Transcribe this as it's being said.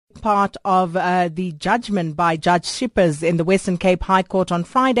part of the judgment by Judge Schippers in the Western Cape High Court on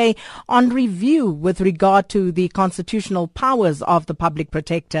Friday on review with regard to the constitutional powers of the Public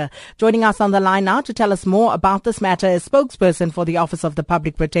Protector. Joining us on the line now to tell us more about this matter is spokesperson for the Office of the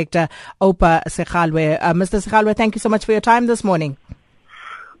Public Protector, Oupa Segalwe. Mr. Segalwe, thank you so much for your time this morning.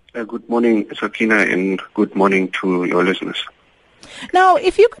 Good morning, Sakina, and good morning to your listeners. Now,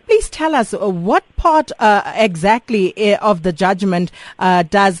 if you could please tell us what part exactly of the judgment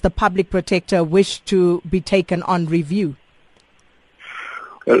does the Public Protector wish to be taken on review?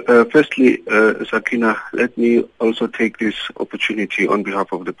 Well, firstly, Sakina, let me also take this opportunity on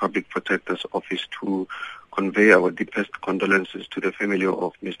behalf of the Public Protector's Office to convey our deepest condolences to the family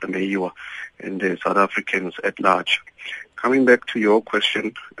of Mr. Meyiwa and the South Africans at large. Coming back to your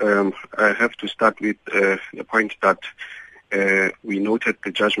question, I have to start with the point that we noted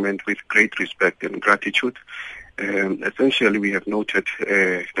the judgment with great respect and gratitude. Essentially, we have noted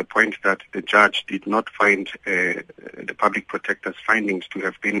the point that the judge did not find the Public Protector's findings to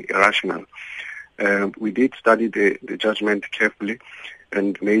have been irrational. We did study the judgment carefully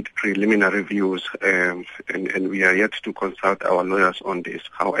and made preliminary views, and we are yet to consult our lawyers on this.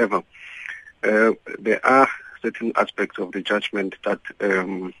 However, there are certain aspects of the judgment that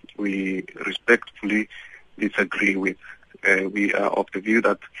we respectfully disagree with. We are of the view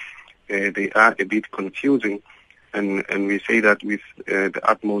that they are a bit confusing, and we say that with the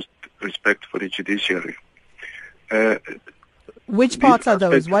utmost respect for the judiciary. Which parts are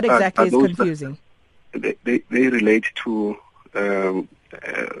those? What exactly is confusing? They relate to the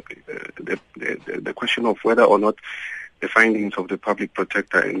question of whether or not the findings of the Public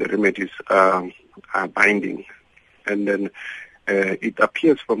Protector and the remedies are binding. And then it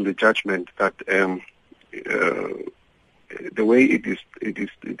appears from the judgment that the way it is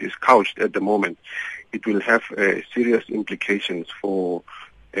couched at the moment, it will have serious implications for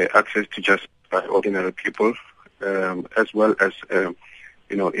access to justice by ordinary people, as well as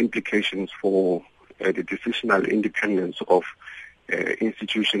implications for the decisional independence of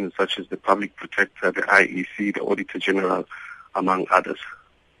institutions such as the Public Protector, the IEC, the Auditor General, among others.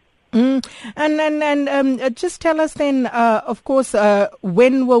 And just tell us then, of course,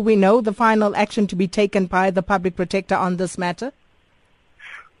 when will we know the final action to be taken by the Public Protector on this matter?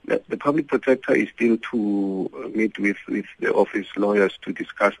 The Public Protector is still to meet with the office lawyers to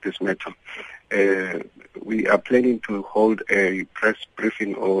discuss this matter. We are planning to hold a press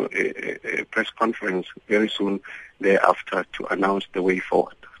briefing or a press conference very soon thereafter to announce the way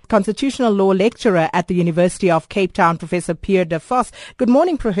forward. Constitutional law lecturer at the University of Cape Town, Professor Pierre de Vos. Good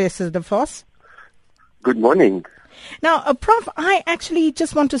morning, Professor de Vos. Good morning. Now, Prof, I actually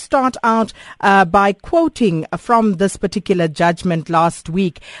just want to start out by quoting from this particular judgment last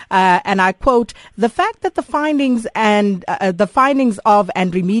week, and I quote, "The fact that the findings of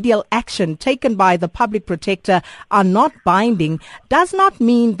and remedial action taken by the Public Protector are not binding does not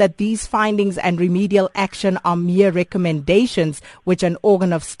mean that these findings and remedial action are mere recommendations which an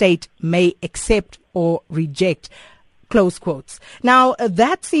organ of state may accept or reject." Close quotes. Now,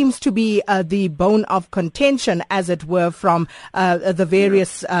 that seems to be the bone of contention, as it were, from the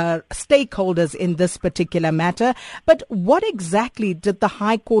various stakeholders in this particular matter. But what exactly did the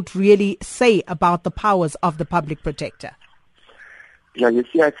High Court really say about the powers of the Public Protector? Yeah, you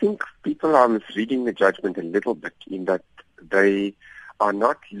see, I think people are misreading the judgment a little bit in that they are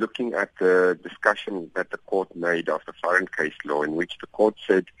not looking at the discussion that the court made of the foreign case law, in which the court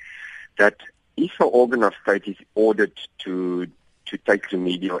said that if an organ of state is ordered to take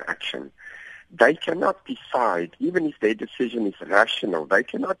remedial action, they cannot decide, even if their decision is rational, they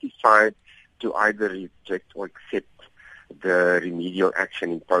cannot decide to either reject or accept the remedial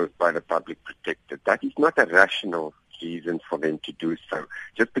action imposed by the Public Protector. That is not a rational reason for them to do so,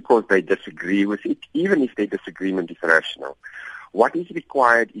 just because they disagree with it, even if their disagreement is rational. What is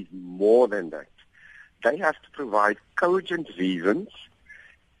required is more than that. They have to provide cogent reasons,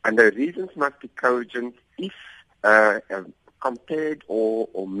 and the reasons must be cogent if compared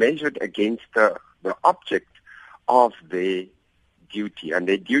or measured against the object of their duty. And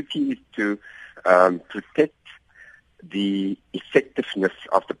their duty is to protect the effectiveness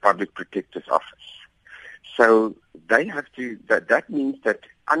of the Public Protector's Office. So they have to, that means that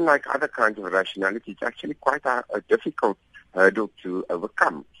unlike other kinds of rationality, it's actually quite a difficult hurdle to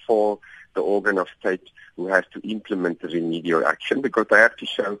overcome for the organ of state who has to implement the remedial action, because they have to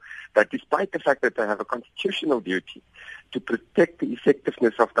show that despite the fact that they have a constitutional duty to protect the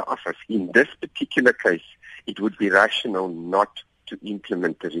effectiveness of the office, in this particular case, it would be rational not to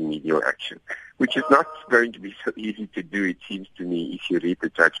implement the remedial action, which is not going to be so easy to do, it seems to me, if you read the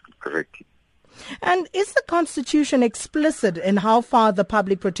judgment correctly. And is the Constitution explicit in how far the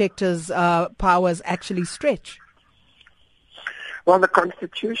public protector's powers actually stretch? Well, the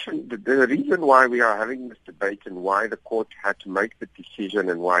Constitution, the reason why we are having this debate and why the court had to make the decision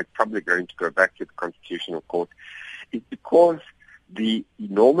and why it's probably going to go back to the Constitutional Court is because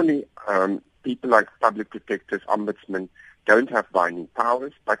normally people like public protectors, ombudsmen, don't have binding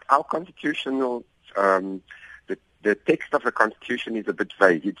powers, but our constitutional, the text of the Constitution is a bit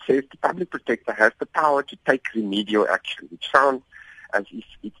vague. It says the public protector has the power to take remedial action, which sounds as if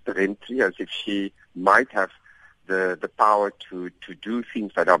it's peremptory, as if she might have the power to do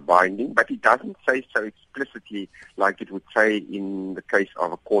things that are binding, but it doesn't say so explicitly like it would say in the case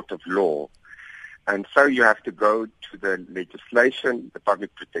of a court of law. And so you have to go to the legislation, the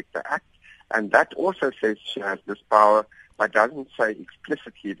Public Protector Act, and that also says she has this power, but doesn't say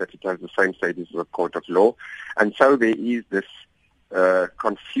explicitly that it has the same status as a court of law. And so there is this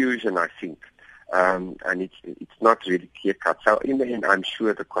confusion, I think, and it's not really clear-cut. So in the end, I'm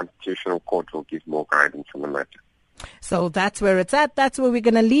sure the Constitutional Court will give more guidance on the matter. So that's where it's at. That's where we're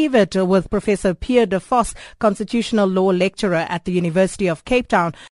going to leave it with Professor Pierre De Vos, constitutional law lecturer at the University of Cape Town.